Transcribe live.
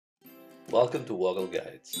Welcome to Woggle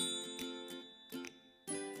Guides.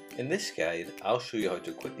 In this guide, I'll show you how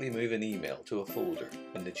to quickly move an email to a folder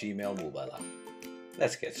in the Gmail mobile app.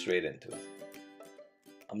 Let's get straight into it.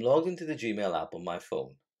 I'm logged into the Gmail app on my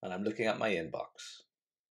phone and I'm looking at my inbox.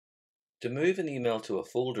 To move an email to a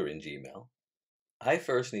folder in Gmail, I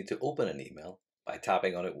first need to open an email by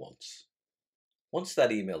tapping on it once. Once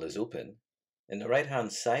that email is open, in the right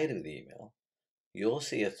hand side of the email, you'll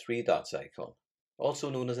see a three dots icon,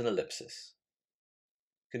 also known as an ellipsis.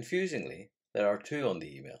 Confusingly, there are two on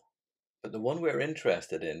the email, but the one we're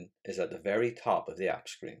interested in is at the very top of the app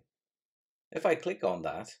screen. If I click on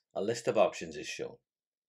that, a list of options is shown,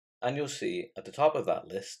 and you'll see at the top of that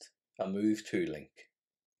list a Move To link.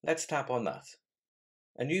 Let's tap on that.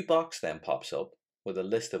 A new box then pops up with a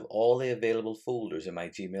list of all the available folders in my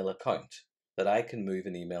Gmail account that I can move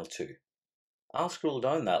an email to. I'll scroll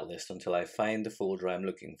down that list until I find the folder I'm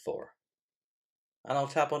looking for, and I'll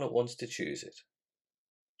tap on it once to choose it.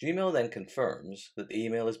 Gmail then confirms that the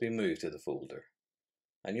email has been moved to the folder,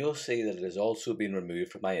 and you'll see that it has also been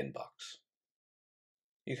removed from my inbox.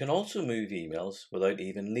 You can also move emails without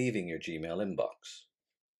even leaving your Gmail inbox.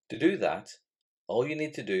 To do that, all you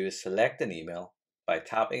need to do is select an email by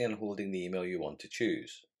tapping and holding the email you want to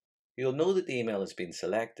choose. You'll know that the email has been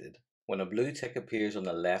selected when a blue tick appears on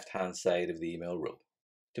the left-hand side of the email row.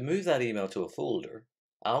 To move that email to a folder,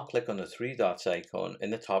 I'll click on the three dots icon in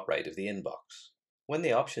the top right of the inbox. When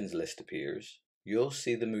the options list appears, you'll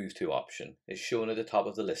see the Move To option is shown at the top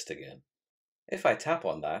of the list again. If I tap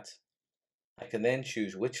on that, I can then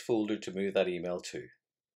choose which folder to move that email to.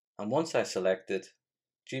 And once I select it,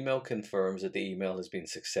 Gmail confirms that the email has been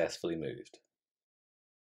successfully moved.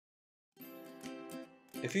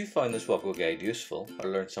 If you found this Woggle guide useful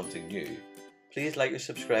or learned something new, please like or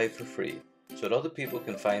subscribe for free so that other people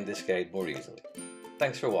can find this guide more easily.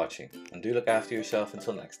 Thanks for watching, and do look after yourself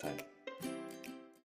until next time.